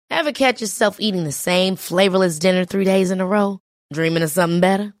Ever catch yourself eating the same flavorless dinner 3 days in a row? Dreaming of something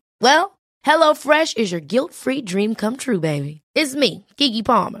better? Well, HelloFresh is your guilt-free dream come true, baby. It's me, Keke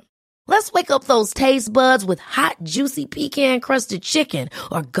Palmer. Let's wake up those taste buds with hot, juicy pecan-crusted chicken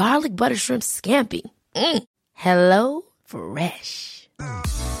or garlic butter shrimp scampi. Hello Fresh.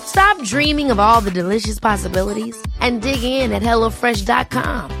 Stop dreaming of all the delicious possibilities and dig in at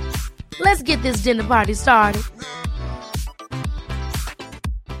HelloFresh.com. Let's get this dinner party started.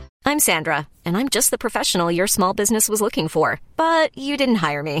 I'm Sandra, and I'm just the professional your small business was looking for. But you didn't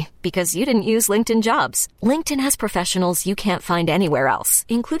hire me because you didn't use LinkedIn Jobs. LinkedIn has professionals you can't find anywhere else,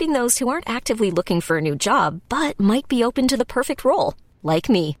 including those who aren't actively looking for a new job, but might be open to the perfect role, like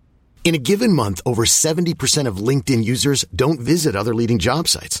me. In a given month, over 70% of LinkedIn users don't visit other leading job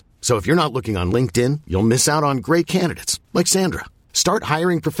sites. So if you're not looking on LinkedIn, you'll miss out on great candidates, like Sandra. Start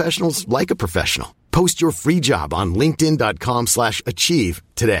hiring professionals like a professional. Post your free job on linkedin.com/achieve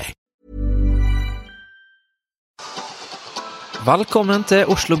today. Velkommen til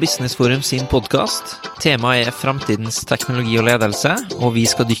Oslo Business Forum sin podcast. Temaet fremtidens teknologi og ledelse, og vi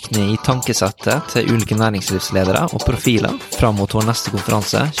skal dykke ned I tankesettet til ulike næringslivsledere og profiler frem mot vår neste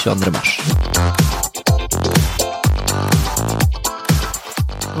konferanse 22. mars.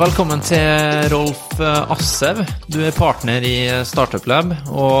 Velkommen til Rolf Assev. Du partner I Startup Lab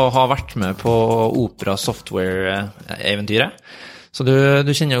og har vært med på Opera Software-eventyret. Så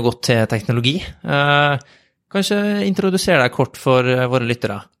du kjenner jo godt til teknologi. Kanskje introdusere deg kort for våre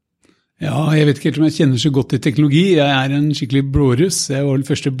lyttere? Ja, jeg vet ikke helt om jeg kjenner så godt til teknologi. Jeg en skikkelig blåruss. Jeg var den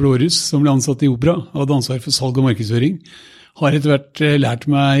første blåruss som ble ansatt I Opera, og hadde ansvar for salg og markedsføring. Har etter hvert lært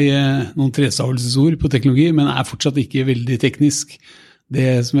meg noen trestavelsesord på teknologi, men fortsatt ikke veldig teknisk.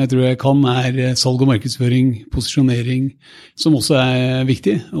 Det som jeg tror jeg kan salg og markedsføring, posisjonering, som også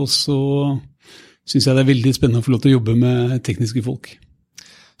viktig. Og så synes jeg det veldig spennende å få lov til å jobbe med tekniske folk.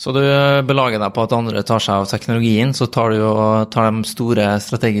 Så du belager deg på at andre tar seg av teknologien, så tar de store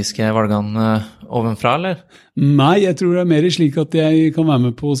strategiske valgene ovenfra, eller? Nei, jeg tror det mer slik at jeg kan være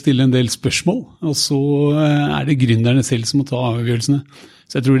med på å stille en del spørsmål, og så det gründerne selv som må ta avgjørelsene.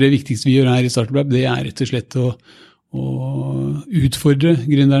 Så jeg tror det viktigste vi gjør her I Startup Lab, det rett og slett å utfordre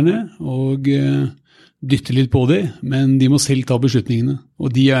gründerne og dytte litt på dem, men de må selv ta beslutningene,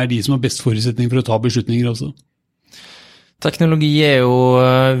 og de de som har best forutsetning for å ta beslutninger også. Teknologi jo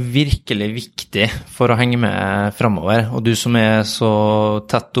virkelig viktig for å henge med fremover, og du som så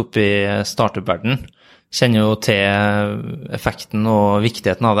tett opp I startup-verden, kjenner jo til effekten og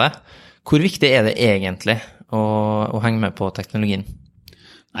viktigheten av det. Hvor viktig det egentlig å henge med på teknologien?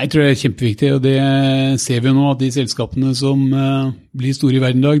 Nei, jeg tror det kjempeviktig, og det ser vi jo nå at de selskapene som blir store I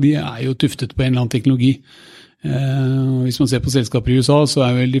verden I dag, de jo tuftet på en eller annen teknologi. Hvis man ser på selskaper I USA, så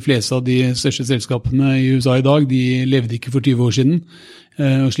vel de fleste av de største selskapene I USA I dag, de levde ikke for 20 år siden.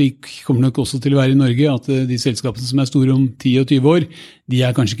 Og slik kommer det nok også til å være I Norge, at de selskapene som store om 10 og 20 år, de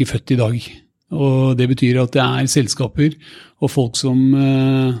kanskje ikke født I dag. Og det betyr at det selskaper og folk som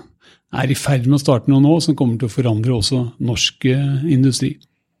I ferd med å starte noe nå, som kommer til å forandre også norsk industri.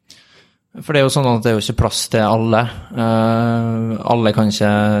 For det jo sånn at det jo ikke plass til alle. Alle kan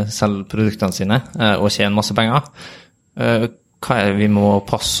ikke selge produktene sine og tjene masse penger. Hva det vi må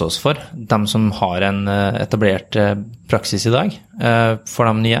passe oss for? De som har en etablert praksis I dag, for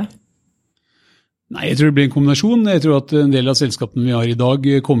de nye? Nei, jeg tror det blir en kombinasjon. Jeg tror at en del av selskapene vi har I dag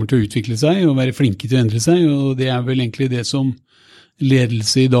kommer til å utvikle seg og være flinke til å endre seg, og det vel egentlig det som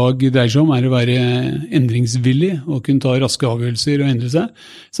ledelse I dag dreier seg om, å være endringsvillig og kunne ta raske avgjørelser og endre seg.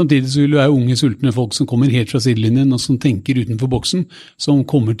 Samtidig så vil det være unge, sultne folk som kommer helt fra sidelinjen og som tenker utenfor boksen, som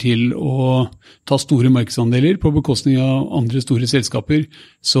kommer til å ta store markedsandeler på bekostning av andre store selskaper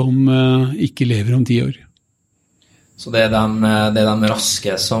som ikke lever om 10 år. Så det de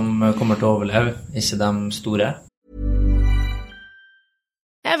raske som kommer til å overleve, ikke de store?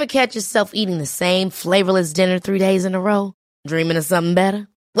 Ever catch yourself eating the same flavorless dinner 3 days in a row? Dreaming of something better?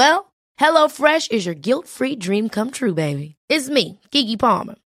 Well, HelloFresh is your guilt-free dream come true, baby. It's me, Keke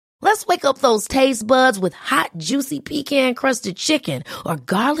Palmer. Let's wake up those taste buds with hot, juicy pecan-crusted chicken or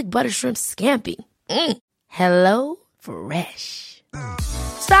garlic butter shrimp scampi. Hello Fresh.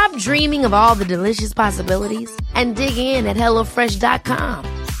 Stop dreaming of all the delicious possibilities and dig in at HelloFresh.com.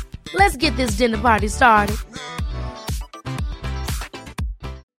 Let's get this dinner party started.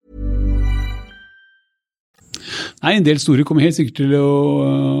 Nei, en del store kommer helt sikkert til å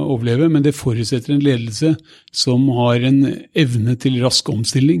overleve, men det forutsetter en ledelse som har en evne til rask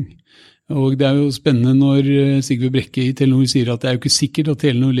omstilling. Og det jo spennende når Sigve Brekke I Telenor sier at det jo ikke sikkert at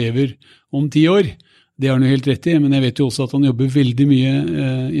Telenor lever om 10 år. Det har han jo helt rett I, men jeg vet jo også at han jobber veldig mye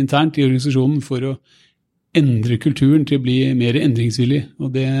internt I organisasjonen for å endre kulturen til å bli mer endringsvillig.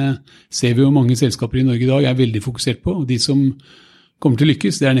 Og det ser vi jo mange selskaper i Norge i dag veldig fokusert på. Og de som kommer til å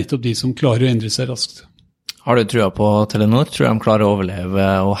lykkes, det nettopp de som klarer å endre seg raskt. Har du trua på Telenor? Tror du de klarer å overleve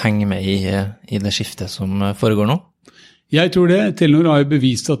og henge med i det skiftet som foregår nå? Jeg tror det. Telenor har jo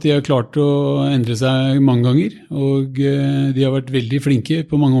bevist at de har klart å endre seg mange ganger, og de har vært veldig flinke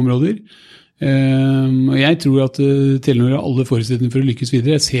på mange områder. Og jeg tror at Telenor har alle forutsetninger for å lykkes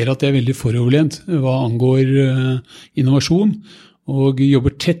videre. Jeg ser at de veldig foroverlent hva angår innovasjon, og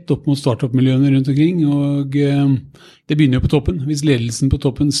jobber tett opp mot startup-miljøene rundt omkring, og det begynner jo på toppen. Hvis ledelsen på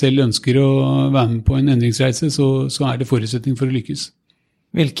toppen selv ønsker å være med på en endringsreise, så det forutsetning for å lykkes.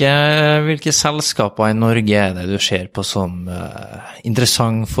 Hvilke selskaper i Norge det du ser på som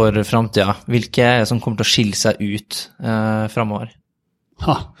interessant for fremtiden? Hvilke som kommer til å skille seg ut fremover?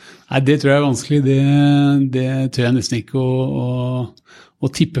 Nei, det tror jeg vanskelig. Det tør jeg nesten ikke å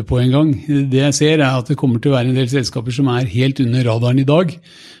tippe på en gang. Det jeg ser at det kommer til å være en del selskaper som helt under radaren i dag,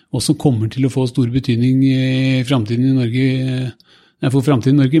 og som kommer til å få stor betydning i fremtiden i Norge, for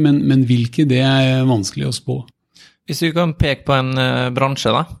fremtiden i Norge, men hvilke, det vanskelig å spå. Hvis du kan peke på en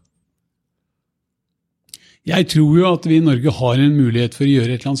bransje da? Jeg tror jo at vi i Norge har en mulighet for å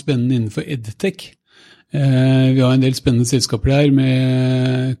gjøre et eller annet spennende innenfor EdTech. Vi har en del spennende selskaper der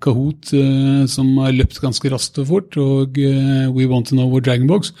med Kahoot, som har løpt ganske raskt og fort, og We Want to Know What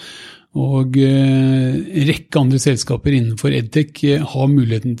Dragonbox, og en rekke andre selskaper innenfor EdTech har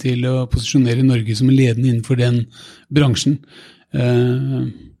muligheten til å posisjonere Norge som ledende innenfor den bransjen.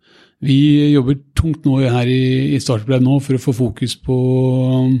 Vi jobber tungt nå her i Startup nå for å få fokus på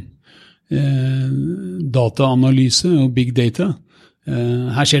dataanalyse og big data.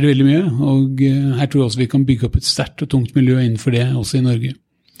 Her skjer det veldig mye, og her tror jeg også vi kan bygge opp et sterkt og tungt miljø innenfor det også i Norge.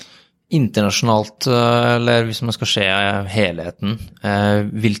 Internasjonalt, eller hvis man skal se helheten,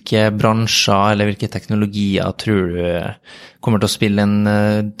 hvilke bransjer eller hvilke teknologier tror du kommer til å spille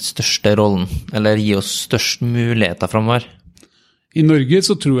den største rollen, eller gi oss størst muligheter fremover? I Norge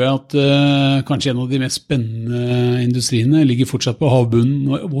så tror jeg at kanskje en av de mest spennende industriene ligger fortsatt på havbunnen,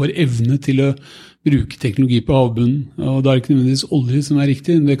 og vår evne til å bruke teknologi på havbunnen. Og da det ikke nødvendigvis olje som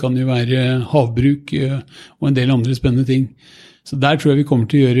riktig, det kan jo være havbruk og en del andre spennende ting. Så der tror jeg vi kommer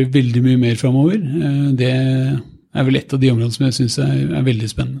til å gjøre veldig mye mer fremover. Det vel et av de områdene som jeg synes veldig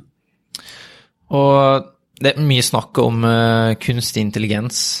spennende. Og det mye snakk om kunstig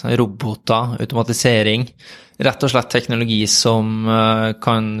intelligens, roboter, automatisering, rett og slett teknologi som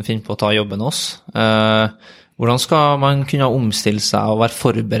kan finne på å ta jobben oss. Hvordan skal man kunne omstille seg og være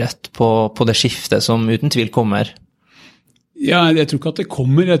forberedt på det skiftet som uten tvil kommer? Ja, jeg tror ikke at det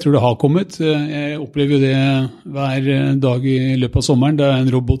kommer, jeg tror det har kommet. Jeg opplever jo det hver dag i løpet av sommeren. Det en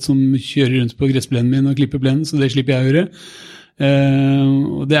robot som kjører rundt på gressplenen min og klipper plenen, så det slipper jeg å gjøre.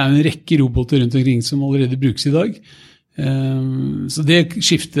 Og det en rekke roboter rundt omkring som allerede brukes i dag. Så det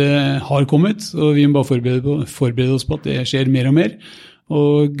skiftet har kommet, og vi må bare forberede oss på at det skjer mer og mer.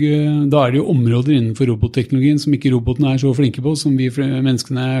 Og da det jo områder innenfor robotteknologien som ikke robotene så flinke på, som vi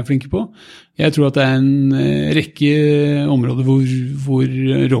menneskene flinke på. Jeg tror at det en rekke områder hvor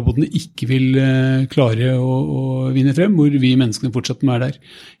robotene ikke vil klare å vinne frem, hvor vi menneskene fortsatt må der.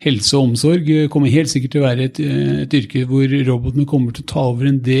 Helse og omsorg kommer helt sikkert til å være et yrke hvor robotene kommer til å ta over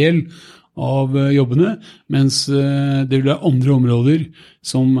en del av jobbene, mens det vil være andre områder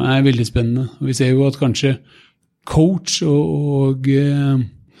som veldig spennende. Og vi ser jo at kanskje coach og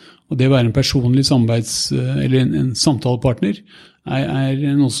det å være en personlig eller en samtalepartner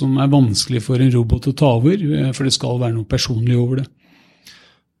noe som vanskelig for en robot å ta over, for det skal være noe personlig over det.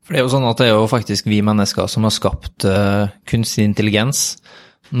 For det jo sånn at det jo faktisk vi mennesker som har skapt kunstig intelligens.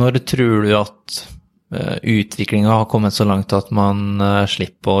 Når tror du at utviklingen har kommet så langt at man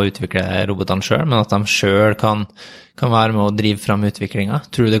slipper å utvikle robotene selv, men at de selv kan være med å drive frem utviklingen?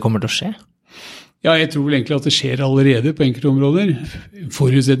 Tror du det kommer til å skje? Ja, jeg tror vel egentlig at det skjer allerede på enkelte områder.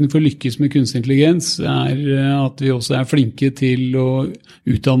 Forutsetningen for å lykkes med kunstig intelligens at vi også flinke til å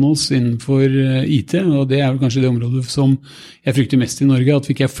utdanne oss innenfor IT, og det vel kanskje det området som jeg frykter mest i Norge, at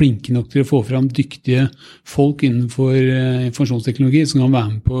vi ikke flinke nok til å få fram dyktige folk innenfor informasjonsteknologi som kan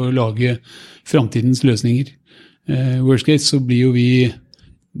være med på å lage fremtidens løsninger. Worst case så blir jo vi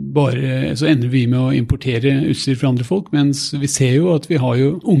så ender vi med å importere utstyr fra andre folk, mens vi ser jo at vi har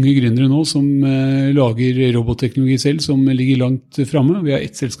jo unge gründere nå som lager robotteknologi selv, som ligger langt fremme. Vi har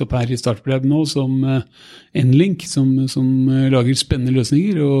et selskap her i Startup nå som Enlink, som lager spennende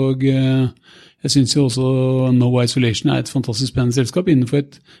løsninger, og jeg synes jo også No Isolation et fantastisk spennende selskap innenfor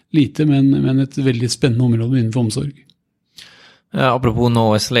et lite, men et veldig spennende område innenfor omsorg. Apropos No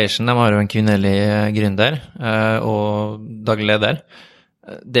Isolation, de har jo en kvinnelig gründer og daglig leder.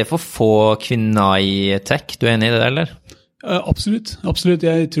 Det for få kvinner I tech, du enig I det, eller? Absolutt.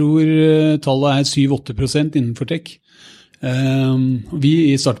 Jeg tror tallet 7-8% innenfor tech. Vi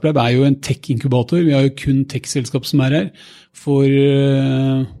I Startup Lab jo en tech-inkubator, vi har jo kun tech-selskap som her. For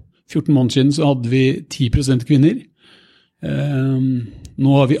 14 måneder siden så hadde vi 10% kvinner.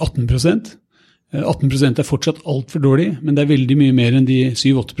 Nå har vi 18%. 18% fortsatt alt for dårlig, men det veldig mye mer enn de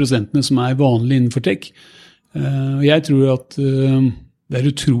 7-8% som vanlig innenfor tech. Jeg tror at det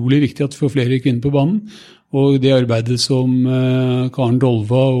utrolig viktig at vi får flere kvinner på banen, og det arbeidet som Karen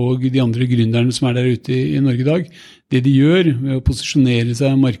Dolva og de andre gründerne som der ute I Norge I dag, det de gjør med å posisjonere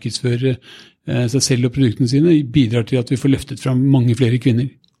seg og markedsføre seg selv og produktene sine, bidrar til at vi får løftet frem mange flere kvinner.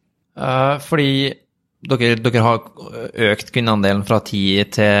 Fordi dere har økt kvinneandelen fra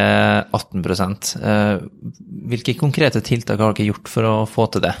 10 til 18%. Hvilke konkrete tiltak har dere gjort for å få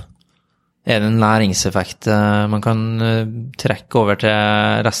til det? Det en læringseffekt man kan trekke over til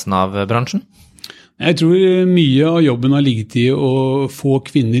resten av bransjen? Jeg tror mye av jobben har ligget I å få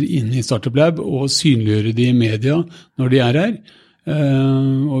kvinner inn I Startup Lab og synliggjøre de I media når de her.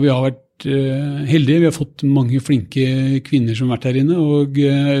 Og vi har vært heldige, vi har fått mange flinke kvinner som har vært her inne, og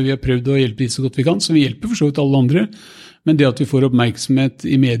vi har prøvd å hjelpe de så godt vi kan, så vi hjelper for så vidt alle andre. Men det at vi får oppmerksomhet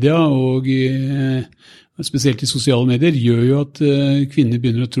I media, og spesielt I sosiale medier, gjør jo at kvinner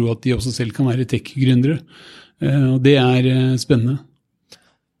begynner å tro at de også selv kan være tech-gründere. Og det spennende.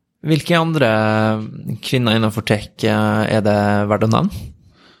 Hvilke andre kvinner innenfor tech det verdt å nevne?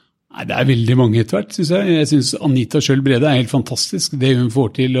 Nei, det veldig mange etter hvert, synes jeg. Jeg synes Anita Schjøll Brede helt fantastisk. Det hun får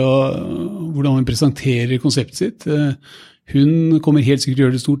til, og hvordan hun presenterer konseptet sitt. Hun kommer helt sikkert til å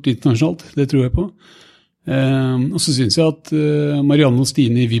gjøre det stort internasjonalt, det tror jeg på. Og så synes jeg at Marianne og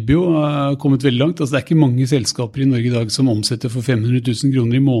Stine I Vibio har kommet veldig langt. Altså, det ikke mange selskaper I Norge I dag som omsetter for 500 000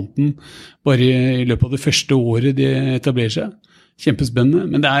 kroner I måneden, bare I løpet av det første året de etablerer seg. Kjempespennende,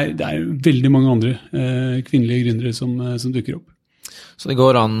 men det veldig mange andre kvinnelige gründere som dukker opp. Så det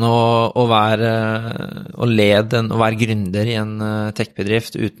går an å være gründer I en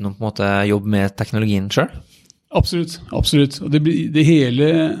tech-bedrift uten å på en måte jobbe med teknologien selv? Absolutt. Og det hele,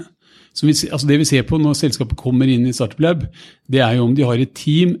 det vi ser på når selskapet kommer inn I Startup Lab, det jo om de har et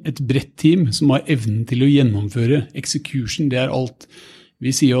team, et bredt team, som har evnen til å gjennomføre execution, det alt. Vi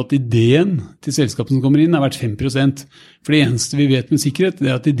sier jo at ideen til selskapet som kommer inn vært 5%, for det eneste vi vet med sikkerhet,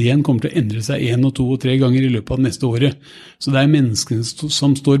 det at ideen kommer til å endre seg 1, 2 og 3 ganger I løpet av neste året. Så det menneskene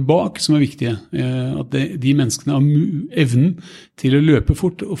som står bak som viktige, at de menneskene har evnen til å løpe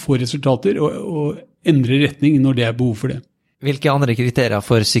fort og få resultater og endre retning når det behov for det. Hvilke andre kriterier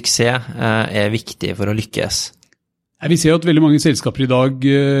for suksess viktige for å lykkes? Vi ser at veldig mange selskaper I dag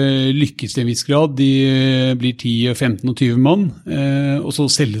lykkes til en viss grad. De blir 10, 15 og 20 mann, og så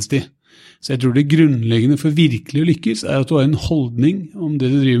selges de. Så jeg tror det grunnleggende for virkelig å lykkes at du har en holdning om det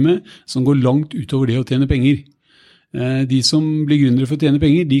du driver med, som går langt utover det å tjene penger. De som blir gründere for å tjene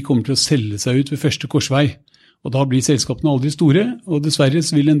penger, de kommer til å selge seg ut ved første korsvei. Og da blir selskapene aldri store, og dessverre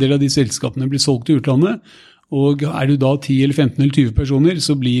så vil en del av de selskapene bli solgt til utlandet. Og du da 10 eller 15 eller 20 personer,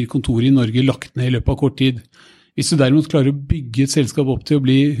 så blir kontoret I Norge lagt ned I løpet av kort tid. Hvis du derimot klarer å bygge et selskap opp til å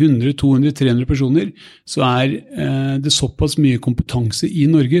bli 100, 200, 300 personer, så det såpass mye kompetanse I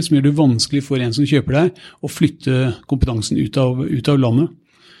Norge som gjør det vanskelig for en som kjøper deg å flytte kompetansen ut av landet.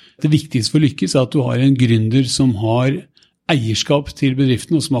 Det viktigste for å lykkes at du har en gründer som har eierskap til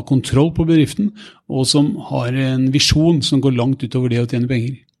bedriften, og som har kontroll på bedriften, og som har en visjon som går langt utover det å tjene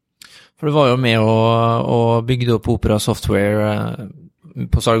penger. For du var jo med å bygge opp Opera Software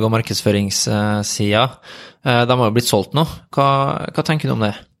på salg- og markedsføringssiden. De har jo blitt solgt nå. Hva tenker du om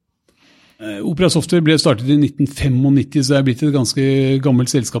det? Opera Software ble startet I 1995, så det blitt et ganske gammelt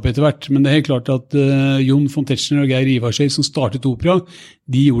selskap etter hvert. Men det helt klart at Jon von Tetzschner og Geir Ivarsøy som startet Opera,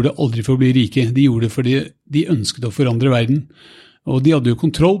 de gjorde det aldri for å bli rike. De gjorde det fordi de ønsket å forandre verden. Og de hadde jo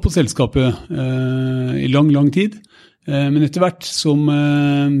kontroll på selskapet I lang tid. Men etter hvert som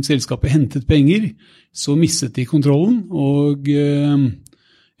selskapet hentet penger, så mistet de kontrollen, og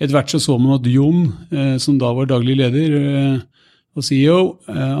etter hvert så man at Jon, som da var daglig leder og CEO,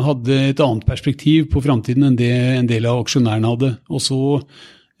 hadde et annet perspektiv på fremtiden enn det en del av aksjonærene hadde. Og så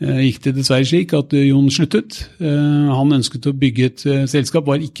gikk det dessverre slik at Jon sluttet. Han ønsket å bygge et selskap,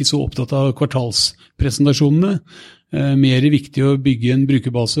 var ikke så opptatt av kvartalspresentasjonene, mer viktig å bygge en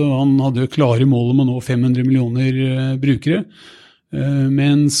brukerbase, og han hadde jo klare mål om å nå 500 millioner brukere,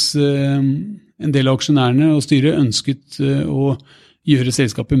 mens en del av aksjonærene og styret ønsket å gjøre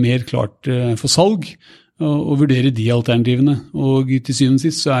selskapet mer klart for salg, og vurdere de alternativene. Og til syvende og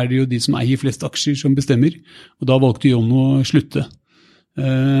sist så det jo de som eier flest aksjer som bestemmer, og da valgte Jon å slutte.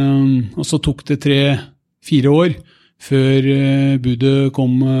 Og så tok det 3-4 år før budet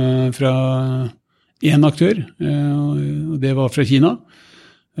kom fra en aktør, og det var fra Kina.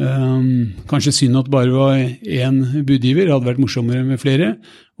 Kanskje synd at det bare var en budgiver, det hadde vært morsommere med flere,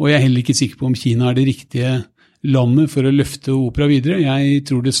 og jeg er heller ikke sikker på om Kina er det riktige landet for å løfte opera videre. Jeg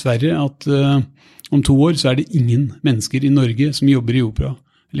tror dessverre at om 2 år så er det ingen mennesker i Norge som jobber i opera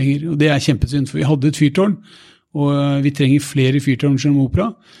lenger, og det er kjempesynd, for vi hadde et fyrtårn, og vi trenger flere fyrtårn som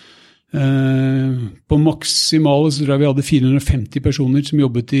opera. På maksimale så tror jeg vi hadde 450 personer som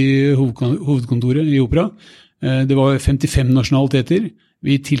jobbet i hovedkontoret i opera. Det var 55 nasjonaliteter.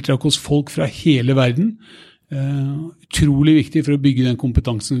 Vi tiltrakk oss folk fra hele verden. Utrolig viktig for å bygge den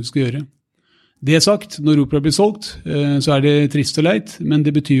kompetansen vi skal gjøre. Det sagt, når opera blir solgt, så er det trist og leit, men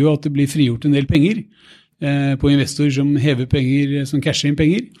det betyr jo at det blir frigjort en del penger på investorer som hever penger, som casher inn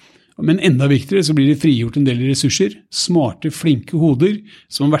penger. Men enda viktigere så blir det frigjort en del ressurser, smarte, flinke hoder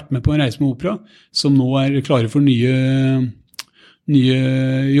som har vært med på en reise med opera, som nå er klare for nye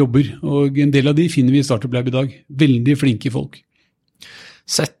jobber. Og en del av de finner vi i Startup Lab i dag. Veldig flinke folk.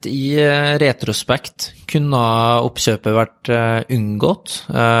 Sett i retrospekt, kunne oppkjøpet vært unngått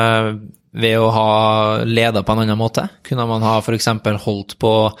ved å ha ledet på en annen måte? Kunne man ha for eksempel holdt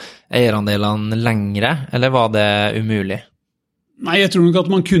på eierandelene lengre, eller var det umulig? Nei, jeg tror nok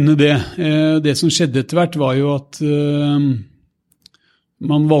at man kunne det. Det som skjedde etter hvert var jo at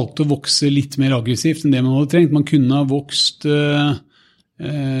man valgte å vokse litt mer aggressivt enn det man hadde trengt. Man kunne ha vokst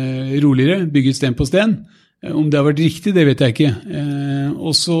roligere, bygget sten på sten. Om det har vært riktig, det vet jeg ikke.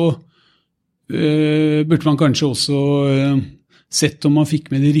 Og så burde man kanskje også sett om man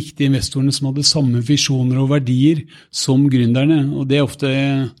fikk med de riktige investorene som hadde samme visjoner og verdier som gründerne. Og det er ofte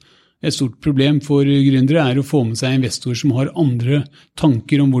et stort problem for gründere er å få med seg investorer som har andre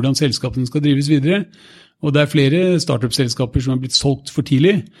tanker om hvordan selskapene skal drives videre. Og det er flere startup-selskaper som har blitt solgt for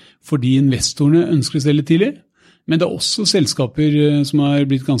tidlig, fordi investorene ønsker å selge tidlig. Men det er også selskaper som har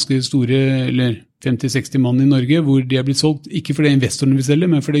blitt ganske store, eller 50-60 mann i Norge, hvor de har blitt solgt, ikke fordi investorene vil selge,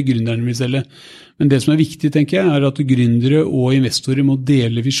 men fordi gründerne vil selge. Men det som er viktig, tenker jeg, er at gründere og investorer må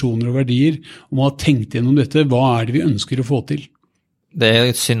dele visjoner og verdier, og må ha tenkt gjennom dette. Hva er det vi ønsker å få til? Det er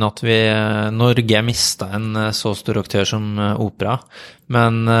synd at Norge mistet en så stor aktør som opera,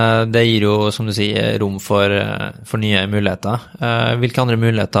 men det gir jo, som du sier, rom for nye muligheter. Hvilke andre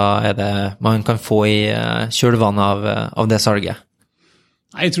muligheter er det man kan få i kjølvannet av det salget?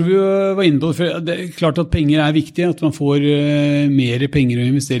 Jeg tror vi var inne på det før. Det er klart at penger er viktig, at man får mer penger å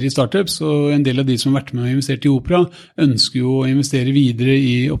investere i startups, og en del av de som har vært med og investert i opera ønsker jo å investere videre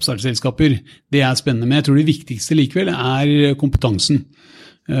i oppstartsselskaper. Det er spennende, men jeg tror det viktigste likevel er kompetansen.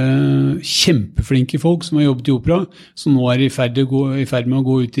 Kjempeflinke folk som har jobbet i opera, som nå er i ferd med å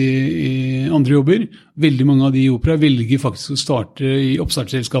gå ut i andre jobber. Veldig mange av de i opera velger faktisk å starte i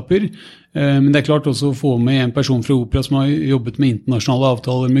oppstartsselskaper, men det er klart også å få med en person fra opera som har jobbet med internasjonale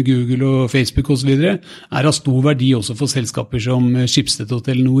avtaler med Google og Facebook og så videre, er av stor verdi også for selskaper som Schibsted og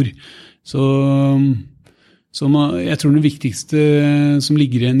Telenor. Så jeg tror det viktigste som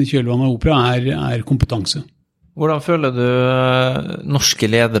ligger igjen i kjølvannet av opera er kompetanse. Hvordan føler du norske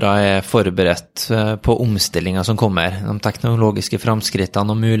ledere er forberedt på omstillinger som kommer, de teknologiske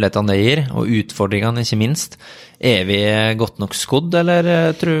fremskrittene og mulighetene det gir, og utfordringene ikke minst? Er vi godt nok skodd,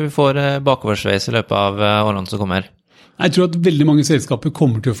 eller tror vi får bakoversveis i løpet av årene som kommer? Jeg tror at veldig mange selskaper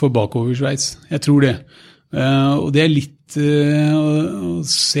kommer til å få bakoversveis. Jeg tror det. Og det er litt å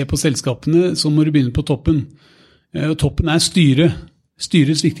se på selskapene, så må du begynne på toppen. Og toppen er styret.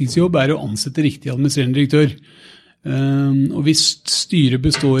 Styrets viktigste jobb er å ansette riktig administrerende direktør. Og hvis styret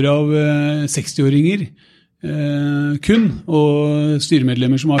består av 60-åringer kun, og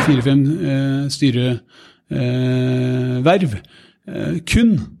styremedlemmer som har 4-5 styreverv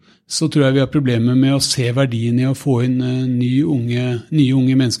kun, så tror jeg vi har problemer med å se verdien i å få inn nye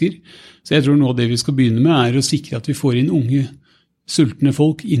unge mennesker. Så jeg tror noe av det vi skal begynne med er å sikre at vi får inn unge sultne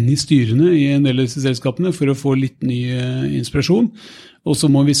folk inn i styrene i en del av disse selskapene for å få litt ny inspirasjon. Og så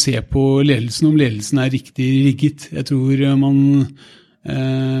må vi se på ledelsen, om ledelsen er riktig rigget. Jeg tror man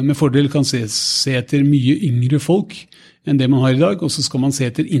med fordel kan se etter mye yngre folk enn det man har i dag, og så skal man se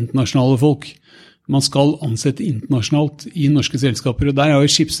etter internasjonale folk. Man skal ansette internasjonalt i norske selskaper, og der har jo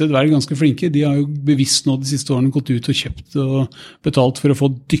Schibsted vært ganske flinke. De har jo bevisst nå de siste årene gått ut og kjøpt og betalt for å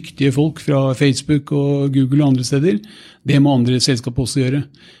få dyktige folk fra Facebook og Google og andre steder. Det må andre selskaper også gjøre.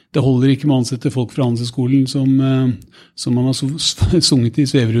 Det holder ikke med å ansette folk fra Handelshøyskolen som man har sunget i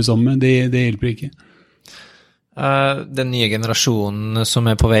Sveverud sammen med. Det hjelper ikke. Den nye generasjonen som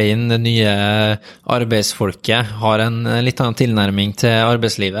er på vei inn, det nye arbeidsfolket, har en litt annen tilnærming til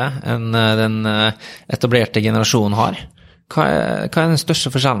arbeidslivet enn den etablerte generasjonen har. Hva er den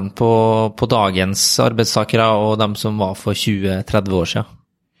største forskjellen på dagens arbeidstakere og dem som var for 20-30 år siden?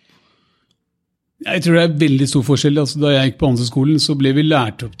 Jeg tror det veldig stor forskjell. Altså, da jeg gikk på Handelshøyskolen, så ble vi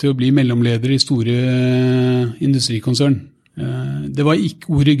lært opp til å bli mellomledere i store industrikonsern. Det var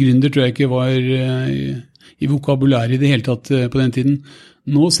ikke ordet gründer, tror jeg ikke var i vokabulæret i det hele tatt på den tiden.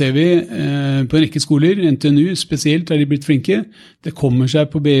 Nå ser vi på en rekke skoler, NTNU spesielt, er de blitt flinke. Det kommer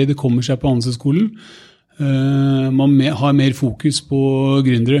seg på BI, det kommer seg på Handelshøyskolen. Man har mer fokus på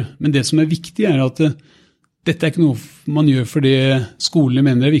gründere. Men det som er viktig er at dette er ikke noe man gjør fordi skolene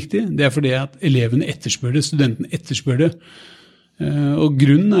mener det er viktig. Det er fordi at elevene etterspør det, studentene etterspør det. Og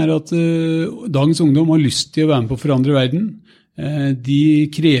grunnen er at dagens ungdom har lyst til å være med på å forandre verden. De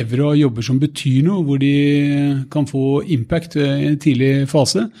krever og jobber som betyr noe, hvor de kan få impact i en tidlig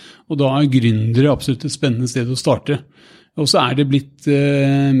fase. Og da er gründere absolutt et spennende sted å starte. Og så er det blitt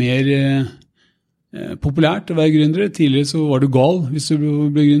mer populært å være gründere. Tidligere så var du gal hvis du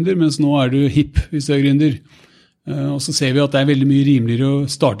ble gründer, mens nå er du hipp hvis du er gründer. Og så ser vi at det er veldig mye rimeligere å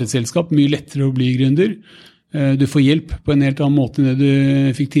starte et selskap, mye lettere å bli gründer. Du får hjelp på en helt annen måte enn det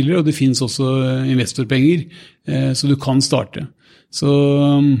du fikk tidligere, og det finnes også investorpenger, så du kan starte. Så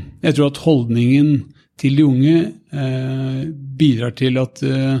jeg tror at holdningen til de unge bidrar til at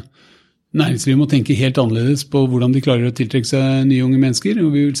næringslivet må tenke helt annerledes på hvordan de klarer å tiltrekke seg nye unge mennesker,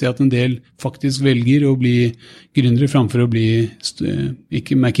 og vi vil se at en del faktisk velger å bli gründere framfor å bli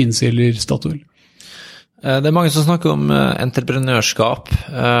ikke McKinsey eller Statoil. Det er mange som snakker om entreprenørskap.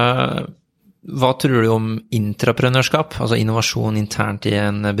 Hva tror du om intraprenørskap, altså innovasjon internt i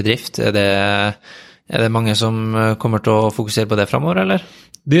en bedrift? Er det mange som kommer til å fokusere på det fremover, eller?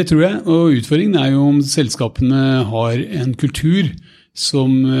 Det tror jeg, og utfordringen er jo om selskapene har en kultur som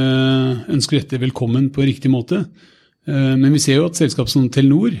ønsker dette velkommen på riktig måte. Men vi ser jo at selskap som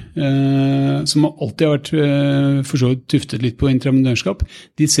Telenor, som alltid har vært for så vidt tuftet litt på entreprenørskap,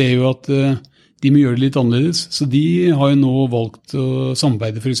 de ser jo at de må gjøre det litt annerledes. Så de har jo nå valgt å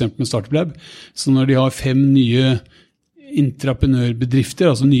samarbeide for eksempel med Startup Lab. Så når de har 5 nye intraprenørbedrifter,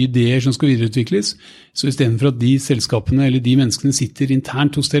 altså nye ideer som skal videreutvikles, så i stedet for at de selskapene eller de menneskene sitter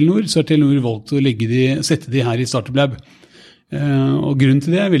internt hos Telenor, så har Telenor valgt å sette de her i Startup Lab. Og grunnen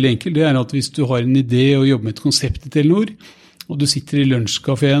til det er veldig enkel. Det er at hvis du har en idé og jobber med et konsept i Telenor, og du sitter i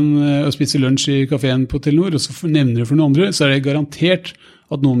lunsjkafeen og spiser lunsj i kafeen på Telenor, og så nevner du for noen andre, så er det garantert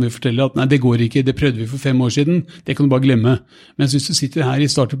at noen vil fortelle at nei, det går ikke, det prøvde vi for 5 år siden, det kan du bare glemme. Mens hvis du sitter her i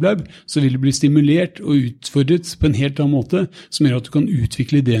Startup Lab, så vil du bli stimulert og utfordret på en helt annen måte, som gjør at du kan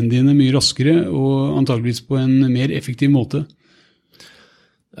utvikle ideene dine mye raskere, og antageligvis på en mer effektiv måte.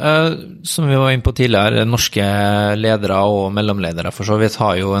 Som vi var inne på tidligere, norske ledere og mellomledere for så vidt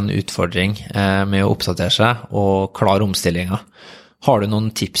har jo en utfordring med å oppdatere seg og klare omstillinger. Har du noen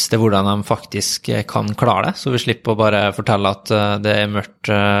tips til hvordan de faktisk kan klare det, så vi slipper å bare fortelle at det er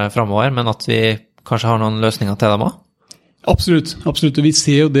mørkt fremover, men at vi kanskje har noen løsninger til dem også? Absolutt, absolutt. Og vi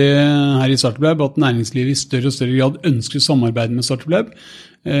ser jo det her i Startup Lab, at næringslivet i større og større grad ønsker å samarbeide med Startup Lab.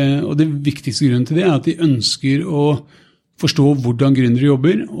 Og det viktigste grunnen til det er at de ønsker å forstå hvordan gründere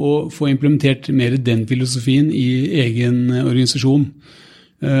jobber, og få implementert mer den filosofien i egen organisasjon.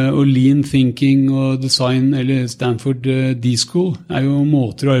 Og lean thinking og design, eller Stanford D-School, er jo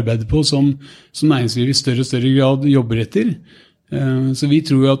måter å arbeide på som næringslivet i større og større grad jobber etter. Så vi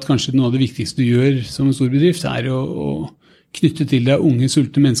tror at kanskje noe av det viktigste du gjør som en stor bedrift er å knytte til deg unge,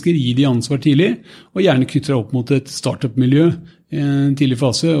 sultne mennesker, gi de ansvar tidlig, og gjerne knytte deg opp mot et startup-miljø i en tidlig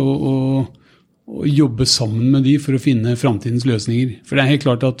fase, og jobbe sammen med de for å finne fremtidens løsninger. For det er helt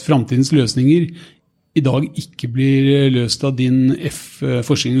klart at fremtidens løsninger i dag ikke blir løst av din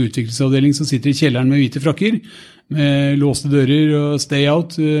forskning- og utviklingsavdeling som sitter i kjelleren med hvite frakker, med låste dører og stay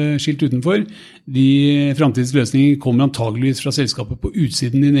out, skilt utenfor. De fremtidens løsninger kommer antageligvis fra selskapet på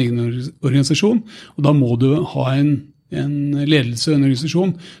utsiden din egen organisasjon, og da må du ha en ledelse og en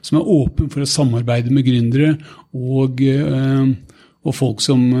organisasjon som er åpen for å samarbeide med gründere og folk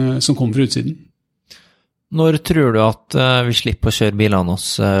som kommer fra utsiden. Når tror du at vi slipper å kjøre bilene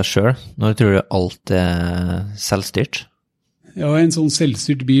oss selv? Når tror du alt er selvstyrt? Jeg har en sånn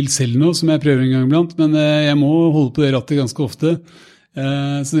selvstyrt bil selv nå, som jeg prøver en gang iblant, men jeg må holde på det rattet ganske ofte.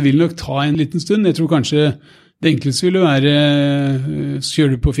 Så det vil nok ta en liten stund. Jeg tror kanskje det enkleste ville være,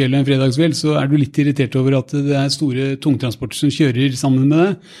 kjører du på fjellet en fredagskveld, så er du litt irritert over at det er store tungtransporter som kjører sammen med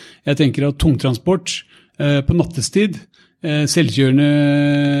deg. Jeg tenker at tungtransport på nattestid,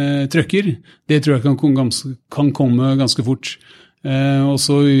 selvkjørende trøkker, det tror jeg kan komme ganske fort. Og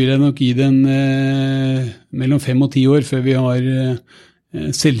så vil jeg nok gi den mellom 5 og 10 år før vi har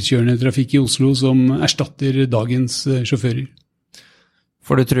selvkjørende trafikk i Oslo som erstatter dagens sjåfører.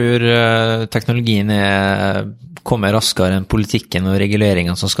 For du tror teknologien kommer raskere enn politikken og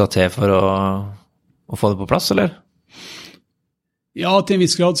reguleringene som skal til for å få det på plass, eller? Ja, til en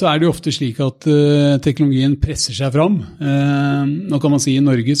viss grad så det jo ofte slik at teknologien presser seg fram. Nå kan man si I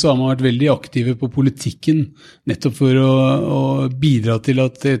Norge så har man vært veldig aktive på politikken nettopp for å bidra til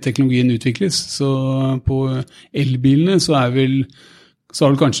at teknologien utvikles. Så på elbilene så har vel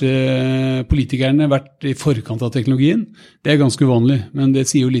kanskje politikerne vært I forkant av teknologien. Det ganske uvanlig, men det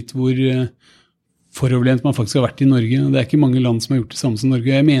sier jo litt hvor foroverlent man faktisk har vært I Norge. Det ikke mange land som har gjort det samme som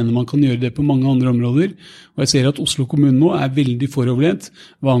Norge. Jeg mener man kan gjøre det på mange andre områder, og jeg ser at Oslo kommune nå veldig foroverlent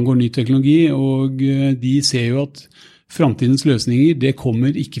hva angår ny teknologi, og de ser jo at fremtidens løsninger, det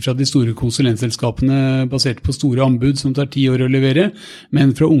kommer ikke fra de store konsulentselskapene basert på store anbud som tar 10 år å levere,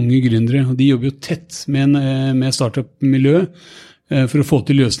 men fra unge gründere. Og de jobber jo tett med startup-miljø for å få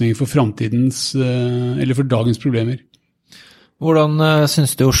til løsninger for fremtidens, eller for dagens problemer. Hvordan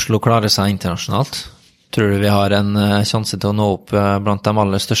synes du Oslo klarer seg internasjonalt? Tror du vi har en sjanse til å nå opp blant de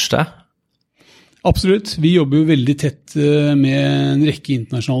aller største? Absolutt. Vi jobber jo veldig tett med en rekke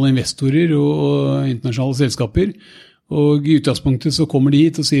internasjonale investorer og internasjonale selskaper. Og I utgangspunktet så kommer de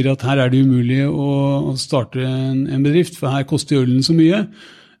hit og sier at her det umulig å starte en bedrift, for her koster ølen så mye.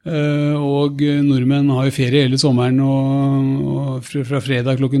 Og nordmenn har jo ferie hele sommeren og fra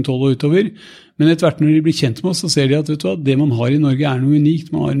fredag klokken 12 og utover. Men etter hvert når de blir kjent med oss, så ser de at vet du hva, det man har I Norge noe unikt.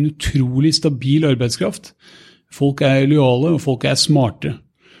 Man har en utrolig stabil arbeidskraft. Folk lojale, og folk smarte.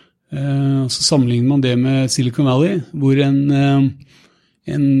 Så sammenligner man det med Silicon Valley, hvor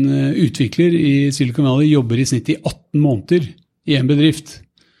en utvikler I Silicon Valley jobber I snitt I 18 måneder I en bedrift.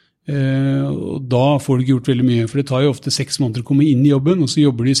 Og da får du ikke gjort veldig mye, for det tar jo ofte 6 måneder å komme inn I jobben, og så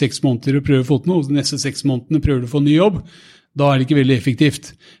jobber du I 6 måneder og prøver å få til noe, og de neste 6 månedene prøver du å få ny jobb. Da det ikke veldig effektivt.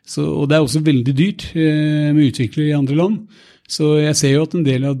 Og det også veldig dyrt med utviklere I andre land. Så jeg ser jo at en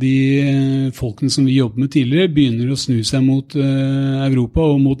del av de folkene som vi jobbet med tidligere begynner å snu seg mot Europa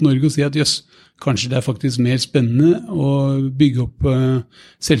og mot Norge og si at jøss, kanskje det faktisk mer spennende å bygge opp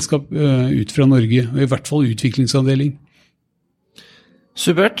selskap ut fra Norge, og I hvert fall utviklingsavdeling.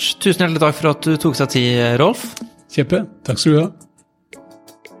 Supert. Tusen hjertelig takk for at du tok seg tid, Rolf. Kjeppe. Takk skal du ha.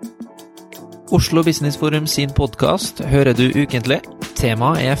 Oslo Business Forum sin podcast hører du ukentlig.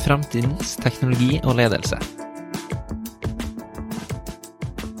 Temaet fremtidens teknologi og ledelse.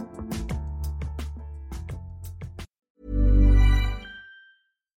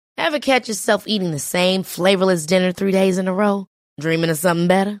 Ever catch yourself eating the same flavorless dinner 3 days in a row? Dreaming of something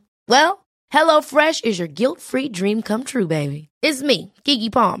better? Well, HelloFresh is your guilt-free dream come true, baby. It's me,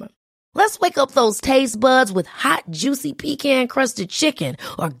 Keke Palmer. Let's wake up those taste buds with hot, juicy pecan-crusted chicken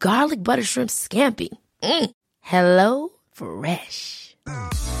or garlic butter shrimp scampi. Hello Fresh.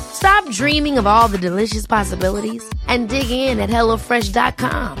 Stop dreaming of all the delicious possibilities and dig in at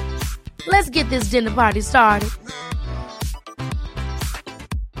HelloFresh.com. Let's get this dinner party started.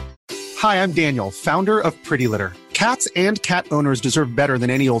 Hi, I'm Daniel, founder of Pretty Litter. Cats and cat owners deserve better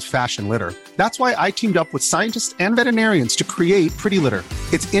than any old-fashioned litter. That's why I teamed up with scientists and veterinarians to create Pretty Litter.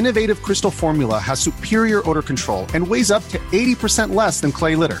 Its innovative crystal formula has superior odor control and weighs up to 80% less than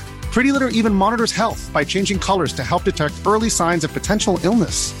clay litter. Pretty Litter even monitors health by changing colors to help detect early signs of potential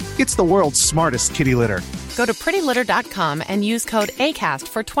illness. It's the world's smartest kitty litter. Go to prettylitter.com and use code ACAST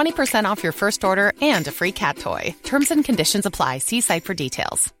for 20% off your first order and a free cat toy. Terms and conditions apply. See site for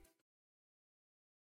details.